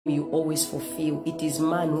you always fulfill. It is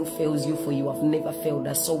man who fails you, for you have never failed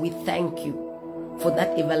us. So we thank you for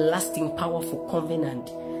that everlasting, powerful covenant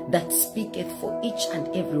that speaketh for each and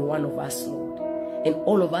every one of us, Lord. And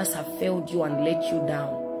all of us have failed you and let you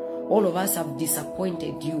down. All of us have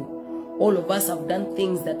disappointed you. All of us have done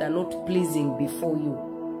things that are not pleasing before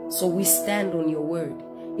you. So we stand on your word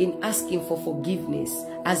in asking for forgiveness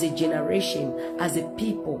as a generation, as a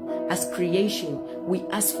people, as creation. We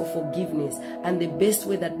ask for forgiveness, and the best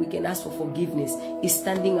way that we can ask for forgiveness is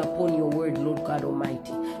standing upon your word, Lord God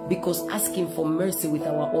Almighty, because asking for mercy with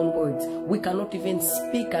our own words, we cannot even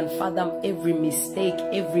speak and fathom every mistake,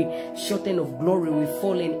 every shorten of glory we've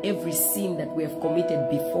fallen, every sin that we have committed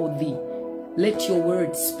before thee. Let your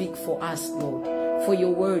word speak for us, Lord, for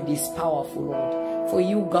your word is powerful, Lord. For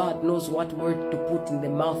you, God, knows what word to put in the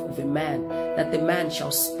mouth of a man, that the man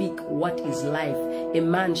shall speak what is life. A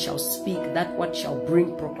man shall speak that what shall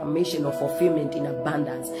bring proclamation of fulfillment in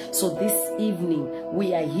abundance. So this evening,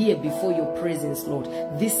 we are here before your presence, Lord.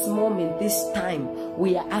 This moment, this time,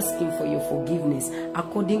 we are asking for your forgiveness.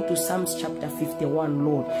 According to Psalms chapter 51,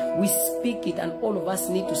 Lord, we speak it, and all of us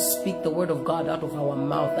need to speak the word of God out of our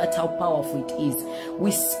mouth. That's how powerful it is.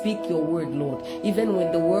 We speak your word, Lord. Even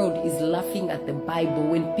when the world is laughing at the Bible,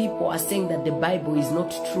 when people are saying that the Bible is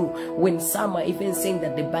not true, when some are even saying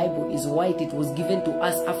that the Bible is white, it was given to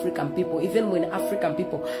us African people, even when African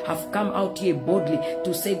people have come out here boldly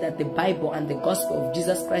to say that the Bible and the gospel of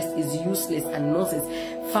Jesus Christ is useless and nonsense,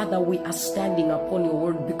 Father, we are standing upon your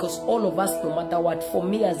word, because all of us, no matter what, for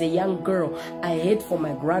me as a young girl, I heard from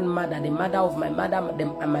my grandmother, the mother of my mother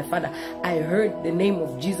and my father, I heard the name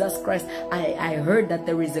of Jesus Christ. I heard that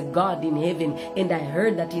there is a God in heaven, and I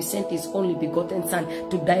heard that he sent his only begotten Son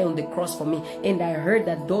to die on the cross for me. And I heard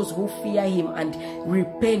that those who fear him and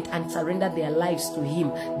repent and surrender their lives to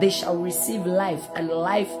him, they shall receive life, and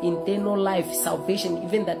life, eternal life, salvation,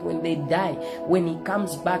 even that when they die, when he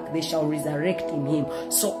comes back, they shall resurrect in him.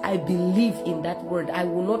 So I believe in that word. I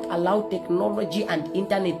will not allow technology and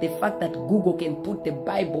internet, the fact that Google can put the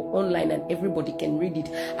Bible online and everybody can read it,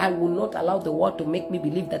 I will not allow the world to make me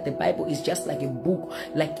believe that the Bible is just like a book,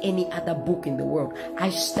 like any other book in the world. I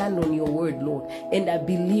stand on your word, Lord, and I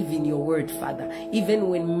believe in your word, Father. Even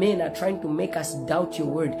when men are trying to make us doubt your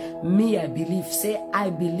word, me, I believe. Say, I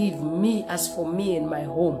believe. Me, as for me and my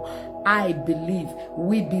home, I believe.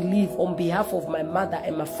 We believe on behalf of my mother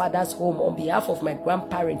and my father's home, on behalf of my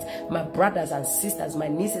grandparents, my brothers and sisters, my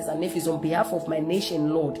nieces and nephews, on behalf of my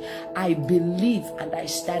nation, Lord. I believe and I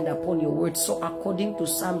stand upon your word. So according to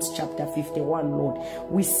Psalms chapter 51, Lord,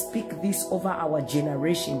 we speak this over our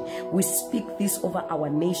generation. We speak this over our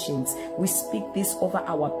nations. We speak this over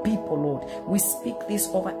our people, Lord. We speak this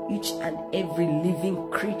over each and every living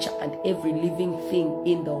creature and every living thing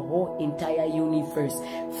in the whole entire universe.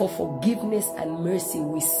 For forgiveness and mercy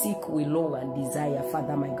we seek, we long and desire,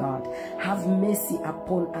 Father my God. Have mercy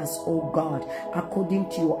upon us, O God, according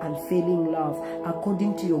to your unfailing love,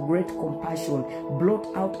 according to your great compassion. Blot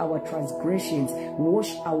out our transgressions,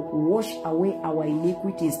 wash away our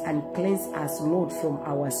iniquities, and cleanse us, Lord, from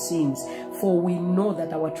our sins. For we know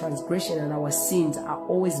that our transgression and our sins are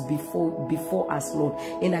always before us, Lord,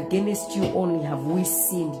 and against you only have we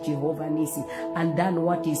sinned, Jehovah Nissi, and done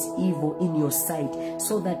what is evil in your sight,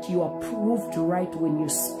 so that you are proved right when you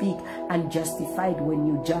speak and justified when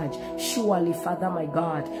you judge. Surely, Father my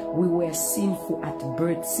God, we were sinful at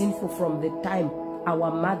birth, sinful from the time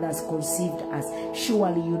our mothers conceived us.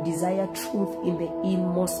 Surely you desire truth in the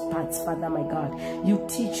inmost parts, Father my God. You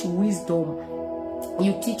teach wisdom.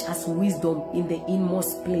 You teach us wisdom in the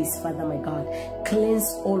inmost place, Father my God. Cleanse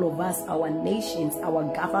all of us, our nations, our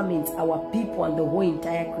governments, our people, and the whole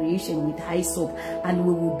entire creation with hyssop, and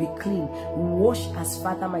we will be clean. Wash us,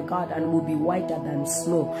 Father my God, and we'll be whiter than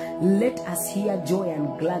snow. Let us hear joy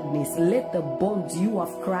and gladness. Let the bones you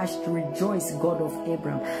have crushed rejoice, God of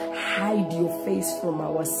Abraham. Hide your face from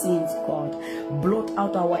our sins, God. Blot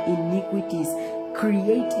out our iniquities.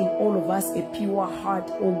 Create in all of us a pure heart,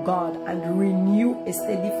 O God, and renew a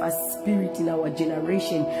steadfast spirit in our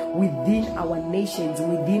generation, within our nations,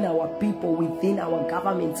 within our people, within our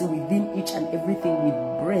governments, within each and everything with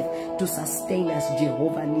breath to sustain us,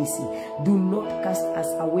 Jehovah Nissi. Do not cast us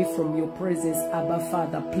away from your presence, Abba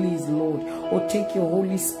Father, please, Lord, or take your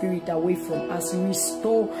Holy Spirit away from us. You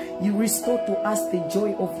restore to us the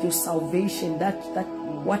joy of your salvation, that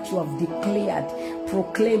what you have declared,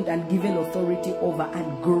 proclaimed, and given authority over,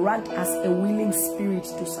 and grant us a willing spirit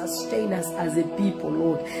to sustain us as a people,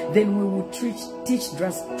 Lord. Then we will teach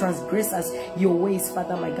transgressors your ways,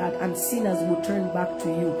 Father my God, and sinners will turn back to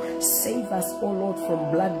you. Save us, O Lord,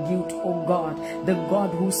 from blood guilt, O God, the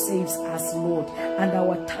God who saves us, Lord, and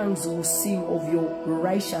our tongues will sing of your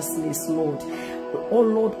righteousness, Lord. Oh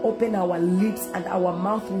Lord, open our lips and our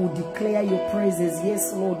mouth will declare your praises.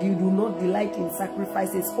 Yes, Lord, you do not delight in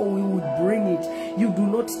sacrifices, or we would bring it. You do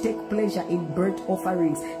not take pleasure in burnt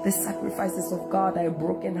offerings. The sacrifices of God are a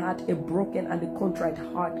broken heart, a broken and a contrite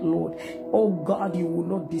heart, Lord. Oh God, you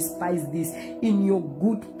will not despise this. In your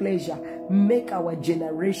good pleasure, make our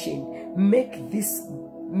generation,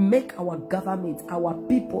 make our government, our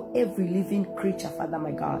people, every living creature, Father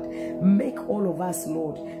my God. Make all of us,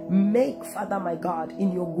 Lord. Make, Father my God,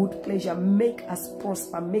 in your good pleasure, make us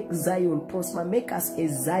prosper. Make Zion prosper. Make us a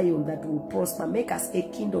Zion that will prosper. Make us a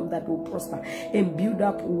kingdom that will prosper. And build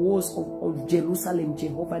up walls of Jerusalem,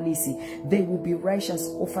 Jehovah Nissi. There will be righteous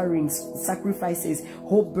offerings, sacrifices,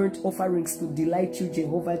 whole burnt offerings to delight you,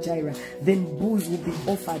 Jehovah Jireh. Then bulls will be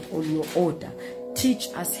offered on your altar. Teach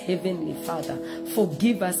us, Heavenly Father.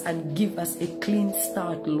 Forgive us and give us a clean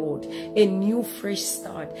start, Lord. A new, fresh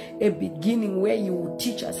start. A beginning where you will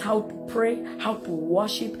teach us how to pray, how to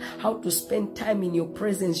worship, how to spend time in your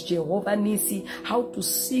presence, Jehovah Nissi. How to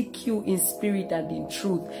seek you in spirit and in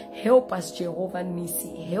truth. Help us, Jehovah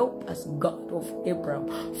Nissi. Help us, God of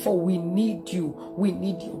Abraham. For we need you. We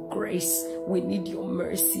need your grace. We need your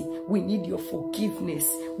mercy. We need your forgiveness.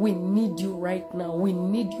 We need you right now. We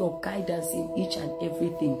need your guidance in each and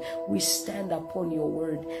everything. We stand upon your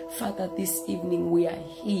word. Father, this evening we are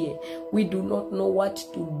here. We do not know what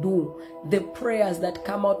to do. The prayers that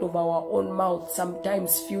come out of our own mouth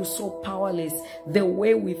sometimes feel so powerless. The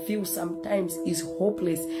way we feel sometimes is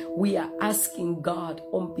hopeless. We are asking God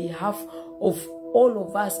on behalf of all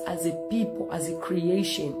of us as a people, as a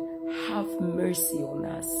creation, have mercy on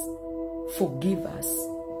us. Forgive us.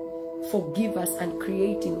 Forgive us and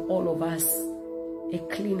create in all of us a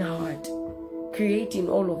clean heart. Create in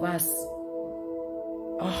all of us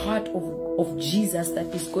a heart of Jesus that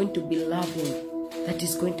is going to be loving, that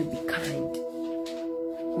is going to be kind.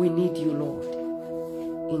 We need you, Lord,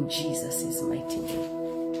 in Jesus' mighty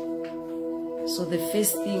name. So the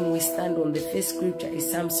first thing we stand on, the first scripture is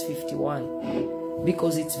Psalms 51,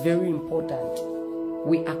 because it's very important.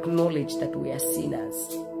 We acknowledge that we are sinners,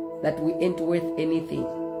 that we ain't worth anything,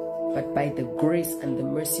 but by the grace and the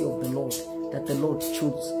mercy of the Lord, that the Lord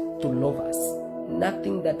chose to love us.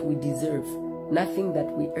 Nothing that we deserve, nothing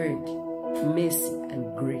that we earned, mercy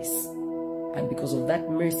and grace. And because of that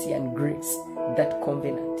mercy and grace, that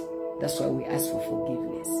covenant, that's why we ask for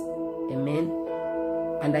forgiveness. Amen.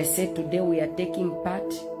 And I said today we are taking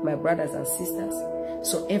part, my brothers and sisters.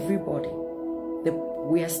 So everybody,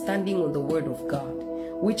 we are standing on the word of God,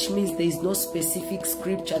 which means there is no specific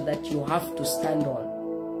scripture that you have to stand on.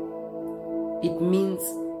 It means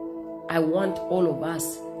I want all of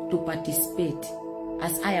us to participate.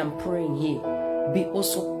 As I am praying here, be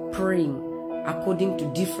also praying according to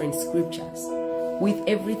different scriptures. With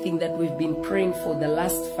everything that we've been praying for the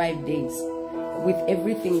last 5 days, with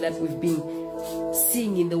everything that we've been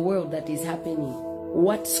seeing in the world that is happening,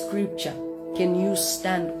 what scripture can you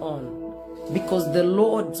stand on? Because the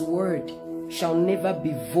Lord's word shall never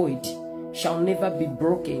be void, shall never be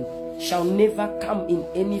broken, shall never come in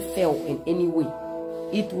any fail in any way.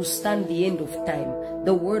 It will stand the end of time.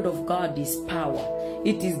 The word of God is power.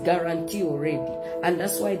 It is guaranteed already. And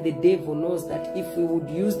that's why the devil knows that if we would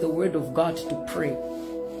use the word of God to pray,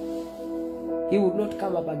 he would not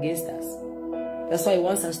come up against us. That's why he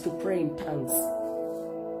wants us to pray in tongues.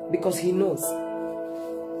 Because he knows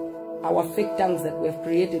our fake tongues that we have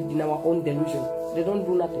created in our own delusion, they don't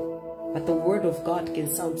do nothing. But the word of God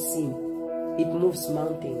can sound sin. It moves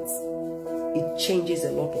mountains. It changes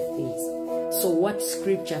a lot of things. So what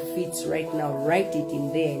scripture fits right now, write it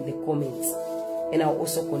in there in the comments. And I'll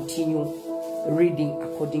also continue reading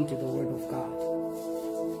according to the word of God.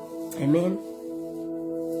 Amen.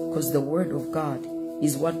 Because the word of God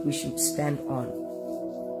is what we should stand on.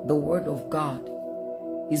 The word of God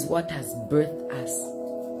is what has birthed us.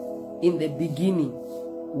 In the beginning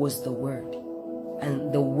was the word,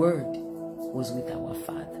 and the word was with our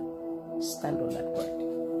Father. Stand on that word.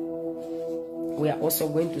 We are also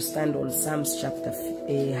going to stand on Psalms chapter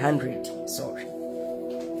 100. Sorry.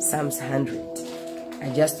 Psalms 100. I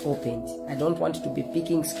just opened. I don't want to be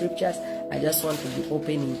picking scriptures. I just want to be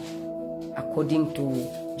opening according to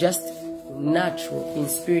just natural, in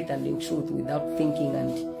spirit and in truth, without thinking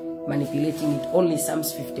and manipulating it. Only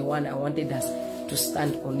Psalms 51, I wanted us to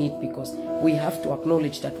stand on it, because we have to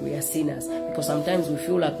acknowledge that we are sinners. Because sometimes we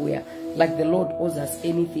feel like we are, like the Lord owes us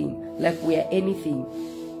anything, like we are anything.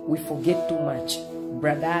 We forget too much.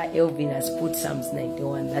 Brother Elvin has put Psalms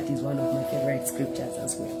 91. That is one of my favorite scriptures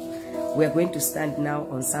as well. We are going to stand now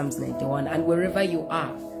on Psalms 91, and wherever you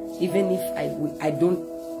are, even if I don't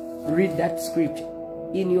read that scripture,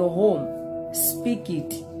 in your home, speak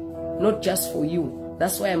it, not just for you.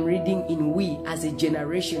 That's why I'm reading in we as a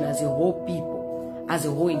generation, as a whole people, as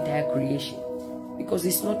a whole entire creation. Because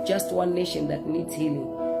it's not just one nation that needs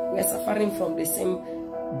healing. We are suffering from the same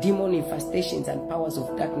demon infestations and powers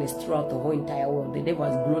of darkness throughout the whole entire world. The devil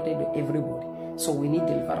has bloated everybody. So we need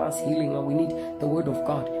deliverance, healing, and we need the word of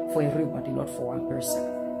God for everybody, not for one person.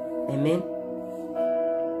 Amen.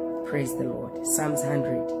 Praise the Lord. Psalms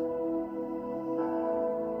 100.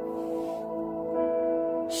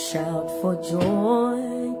 Shout for joy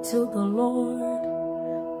to the Lord,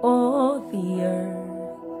 all the earth.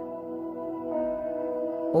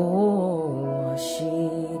 Oh,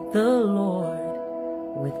 worship the Lord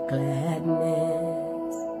with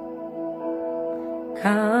gladness.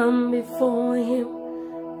 Come before him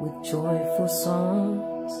with joyful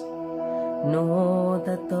songs. Know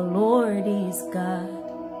that the Lord is God.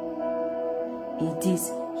 It is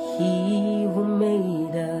he who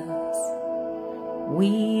made us.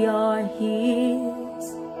 We are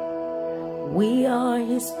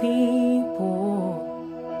his people,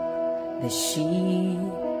 the sheep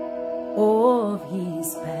of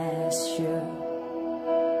his pasture.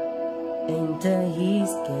 Enter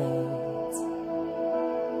his gates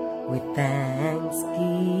with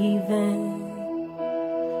thanksgiving,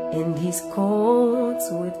 and his courts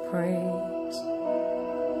with praise.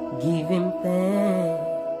 Give him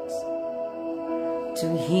thanks to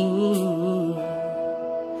him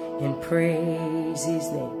and praise his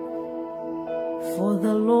name. For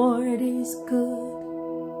the Lord is good,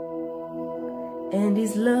 and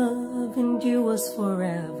his love endures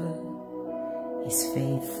forever. His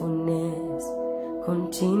faithfulness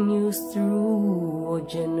continues through all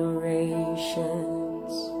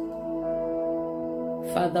generations.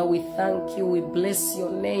 Father, we thank you, we bless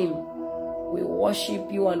your name. We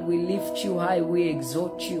worship you and we lift you high, we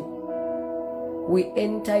exalt you. We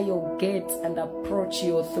enter your gates and approach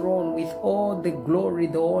your throne with all the glory,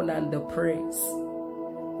 the honor, and the praise.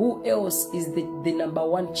 Who else is the number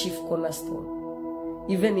one chief cornerstone?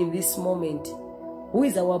 Even in this moment, who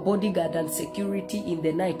is our bodyguard and security in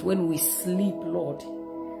the night when we sleep, Lord?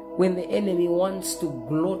 When the enemy wants to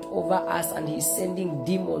gloat over us and he's sending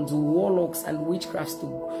demons, warlocks, and witchcrafts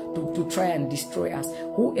to try and destroy us.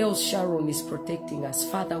 Who else, Sharon, is protecting us?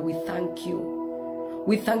 Father, we thank you.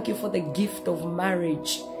 We thank you for the gift of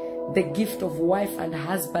marriage, the gift of wife and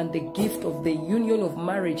husband, the gift of the union of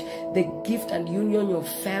marriage, the gift and union of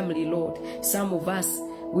family, Lord. Some of us,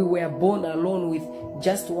 we were born alone with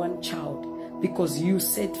just one child, because you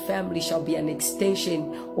said family shall be an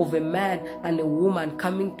extension of a man and a woman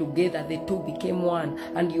coming together. The two became one,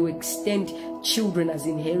 and you extend children as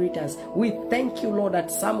inheritance. We thank you, Lord,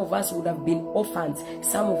 that some of us would have been orphans.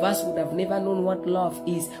 Some of us would have never known what love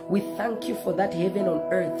is. We thank you for that heaven on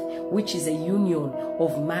earth, which is a union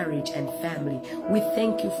of marriage and family. We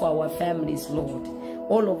thank you for our families, Lord.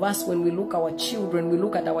 All of us, when we look at our children, we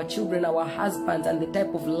look at our children, our husbands, and the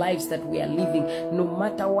type of lives that we are living. No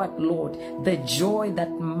matter what, Lord, the joy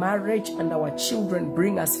that marriage and our children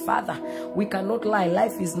bring us, Father, we cannot lie.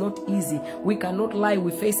 Life is not easy. We cannot lie.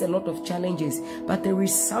 We face a lot of challenges. But there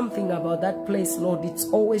is something about that place, Lord. It's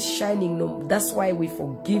always shining. That's why we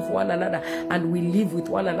forgive one another and we live with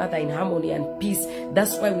one another in harmony and peace.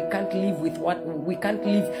 That's why we can't live without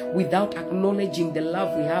acknowledging the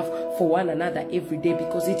love we have for one another every day.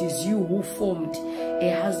 Because it is you who formed. A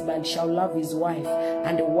husband shall love his wife,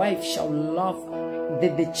 and a wife shall love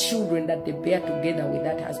the children that they bear together with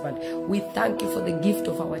that husband. We thank you for the gift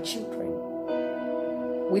of our children.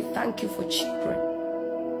 We thank you for children.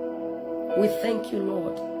 We thank you,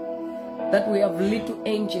 Lord, that we have little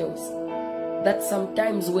angels, that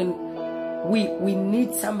sometimes when we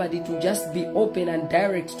need somebody to just be open and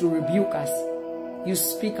direct to rebuke us, you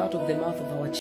speak out of the mouth of our children.